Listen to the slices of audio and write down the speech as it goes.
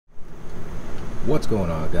What's going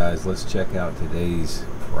on, guys? Let's check out today's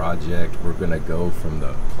project. We're gonna go from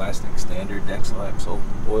the plastic standard Dexter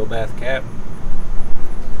oil bath cap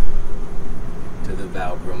to the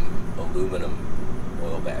Valcrum aluminum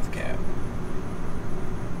oil bath cap.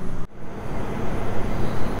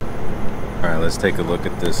 Alright, let's take a look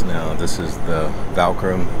at this now. This is the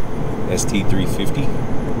Valcrum ST-350,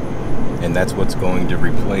 and that's what's going to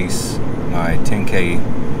replace my 10K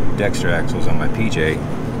Dexter axles on my PJ.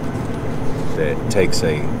 That takes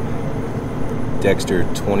a Dexter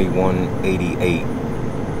 2188.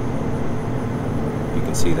 You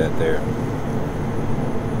can see that there.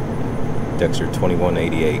 Dexter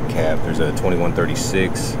 2188 cap. There's a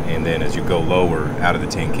 2136, and then as you go lower out of the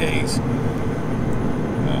 10Ks,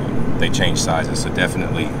 they change sizes. So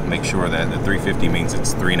definitely make sure that the 350 means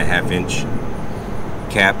it's 3.5 inch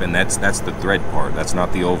cap, and that's the thread part. That's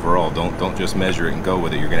not the overall. Don't just measure it and go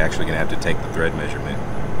with it. You're actually gonna have to take the thread measurement.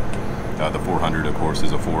 The 400, of course,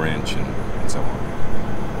 is a 4-inch, and so on.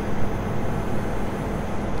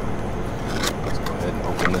 Let's go ahead and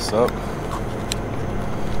open this up.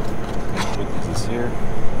 Put this here.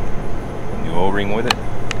 New O-ring with it.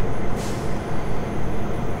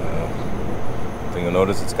 Thing you'll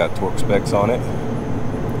notice, it's got torque specs on it.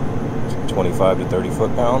 25 to 30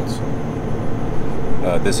 foot-pounds.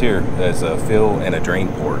 This here has a fill and a drain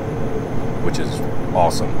port, which is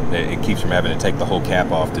awesome. It keeps from having to take the whole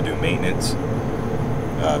cap off to do maintenance.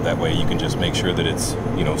 That way you can just make sure that it's,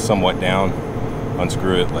 you know, somewhat down,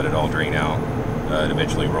 unscrew it, let it all drain out, and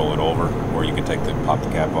eventually roll it over, or you can pop the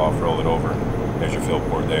cap off, roll it over. There's your fill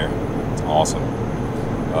port there. It's awesome.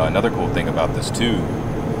 Another cool thing about this too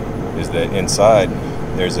is that inside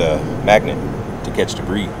there's a magnet to catch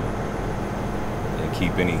debris and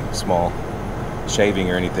keep any small shaving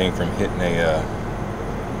or anything from hitting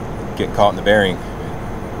getting caught in the bearing,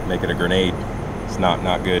 make it a grenade. It's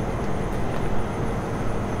not good.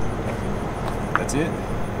 That's it.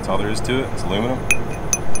 That's all there is to it. It's aluminum.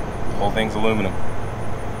 The whole thing's aluminum.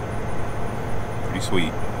 Pretty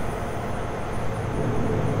sweet.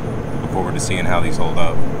 Looking forward to seeing how these hold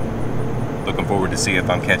up. Looking forward to see if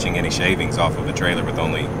I'm catching any shavings off of a trailer with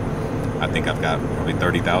only, I think I've got probably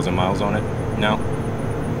 30,000 miles on it now.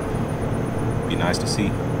 Be nice to see.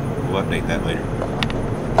 We'll update that later.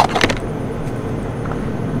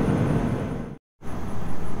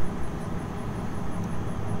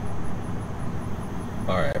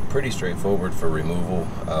 Alright, pretty straightforward for removal.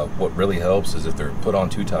 What really helps is if they're put on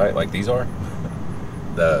too tight, like these are,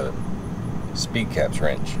 the speed caps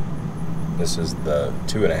wrench. This is the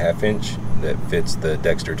 2.5 inch that fits the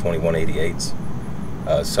Dexter 2188s.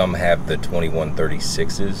 Some have the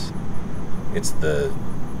 2136s.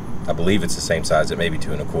 I believe it's the same size. It may be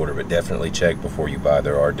 2.25, but definitely check before you buy.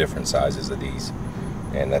 There are different sizes of these,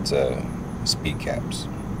 and that's speed caps.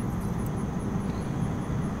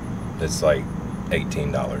 It's like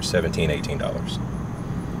 $18, $17, $18.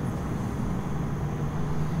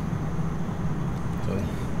 So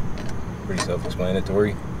pretty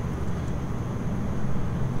self-explanatory.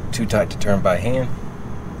 Too tight to turn by hand.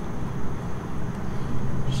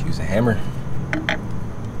 Just use a hammer.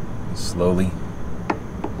 Slowly.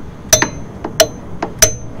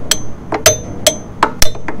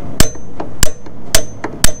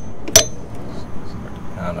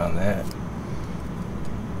 Pound on that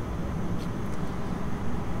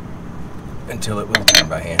until it will turn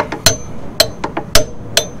by hand.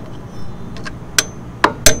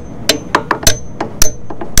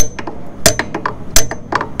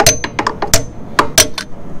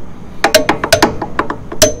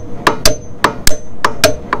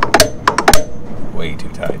 Way too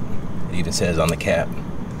tight. It even says on the cap.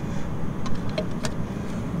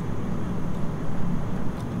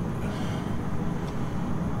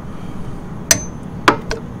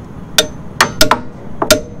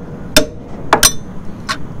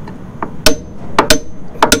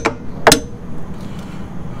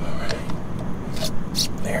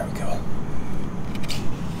 There we go.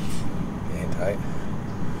 And tight.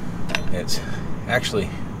 It's actually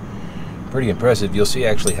pretty impressive. You'll see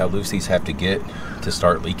actually how loose these have to get to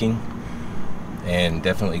start leaking, and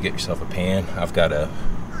definitely get yourself a pan. I've got a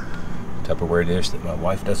Tupperware dish that my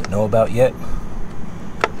wife doesn't know about yet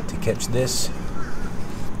to catch this.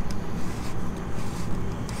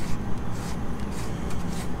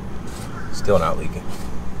 Still not leaking.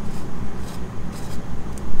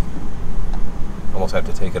 Almost have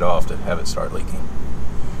to take it off to have it start leaking.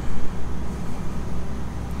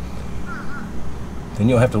 Then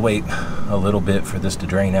you'll have to wait a little bit for this to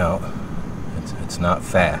drain out. It's not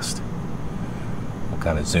fast. We'll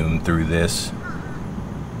kind of zoom through this.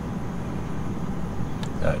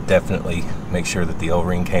 Definitely make sure that the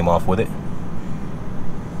O-ring came off with it.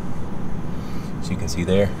 you can see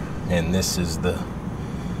there. And this is the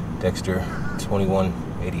Dexter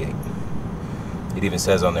 2188. It even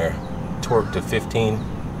says on there, torque to 15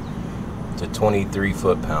 to 23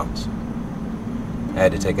 foot-pounds. I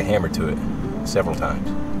had to take a hammer to it several times.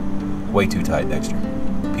 Way too tight, Dexter.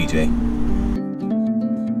 PJ.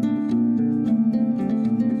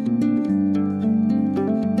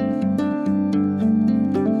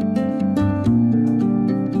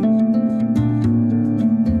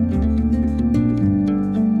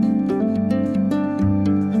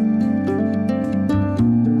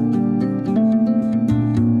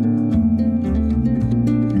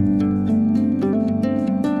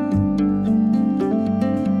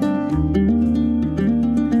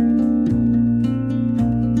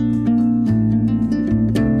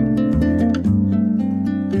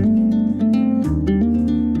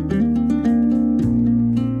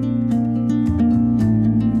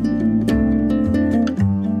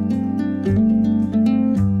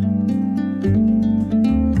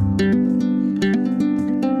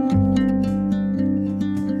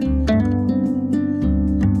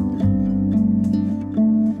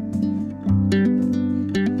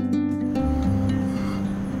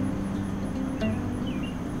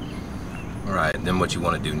 Alright, then what you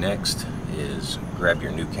want to do next is grab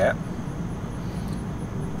your new cap,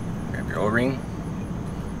 grab your O-ring,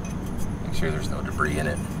 make sure there's no debris in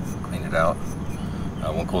it, clean it out.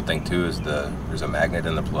 One cool thing too is there's a magnet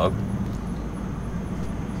in the plug.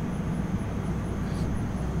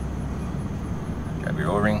 Grab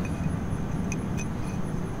your O-ring,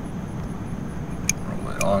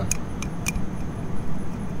 roll it on.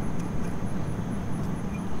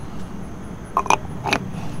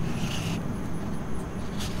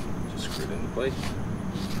 Place.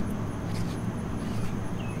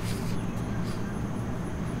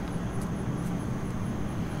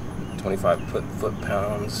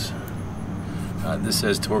 foot-pounds. This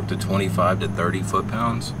says torque to 25 to 30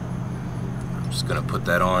 foot-pounds. I'm just going to put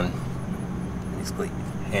that on basically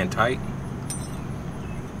hand tight.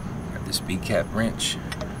 Grab the speed cap wrench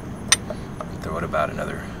and throw it about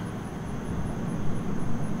another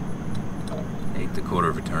 1/8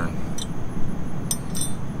 of a turn.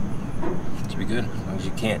 Should be good, as long as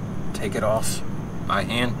you can't take it off by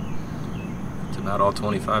hand. It's about all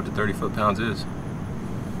 25 to 30 foot-pounds is.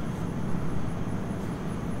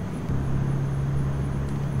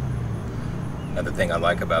 Another thing I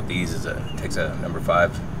like about these is it takes a number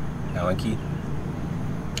 5 Allen key.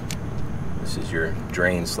 This is your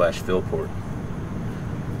drain/fill port,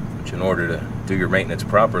 which in order to do your maintenance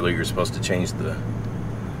properly, you're supposed to change the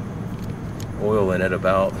oil in it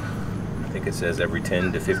about, I think it says every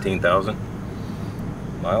 10 to 15,000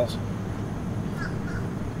 miles.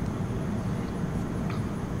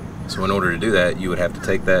 So in order to do that, you would have to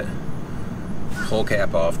take that whole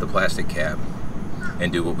cap off, the plastic cap,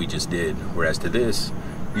 and do what we just did. Whereas to this,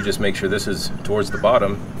 you just make sure this is towards the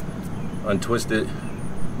bottom, untwist it,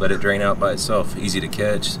 let it drain out by itself. Easy to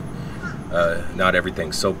catch. Not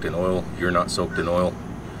everything's soaked in oil. You're not soaked in oil.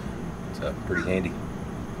 It's pretty handy.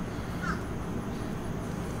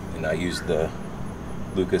 And I use the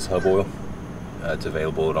Lucas hub oil. It's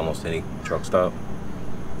available at almost any truck stop.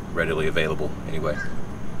 Readily available anyway.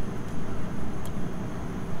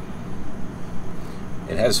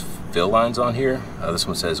 It has fill lines on here. This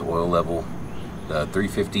one says oil level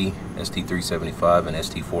 350, ST-375, and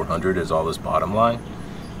ST-400 is all this bottom line.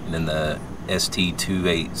 And then the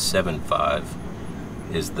ST-2875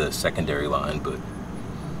 is the secondary line. But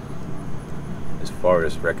as far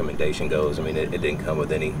as recommendation goes, I mean, it didn't come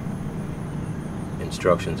with any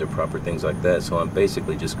instructions or proper things like that, so I'm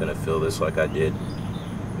basically just going to fill this like I did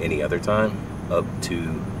any other time up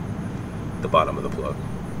to the bottom of the plug,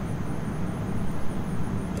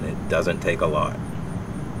 and it doesn't take a lot.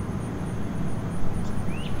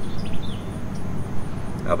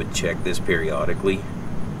 I would check this periodically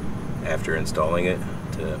after installing it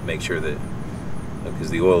to make sure that,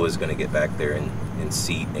 because the oil is going to get back there and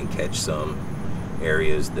seat and catch some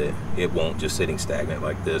areas that it won't just sitting stagnant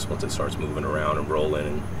like this. Once it starts moving around and rolling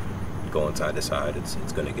and going side to side, it's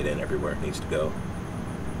going to get in everywhere it needs to go.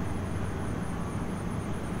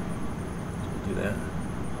 Do that.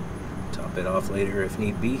 Top it off later if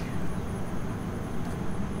need be.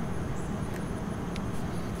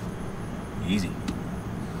 Easy.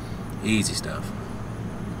 Easy stuff.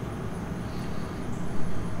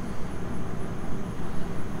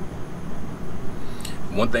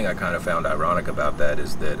 One thing I kind of found ironic about that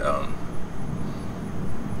is that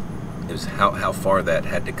is how far that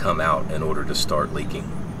had to come out in order to start leaking.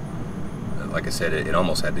 like I said, it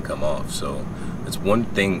almost had to come off. So it's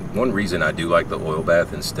one reason I do like the oil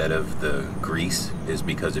bath instead of the grease is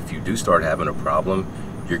because if you do start having a problem,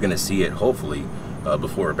 you're going to see it hopefully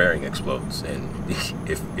before a bearing explodes. And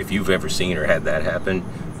if you've ever seen or had that happen,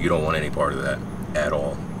 you don't want any part of that at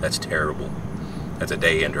all. That's terrible. That's a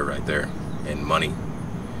day ender right there, and money.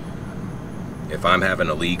 If I'm having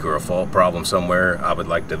a leak or a fault problem somewhere, I would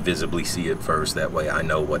like to visibly see it first. That way I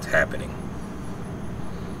know what's happening.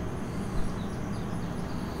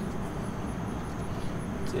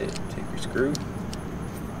 That's it. Take your screw.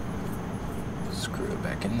 Screw it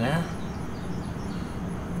back in there.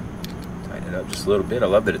 Tighten it up just a little bit. I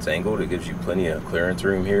love that it's angled. It gives you plenty of clearance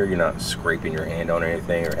room here. You're not scraping your hand on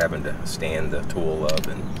anything or having to stand the tool up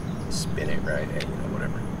and spin it right. Hey, you know,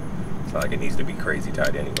 whatever. It's not like it needs to be crazy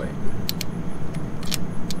tight anyway.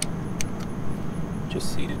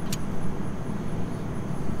 Just seated.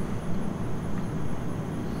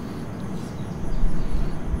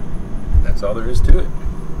 That's all there is to it.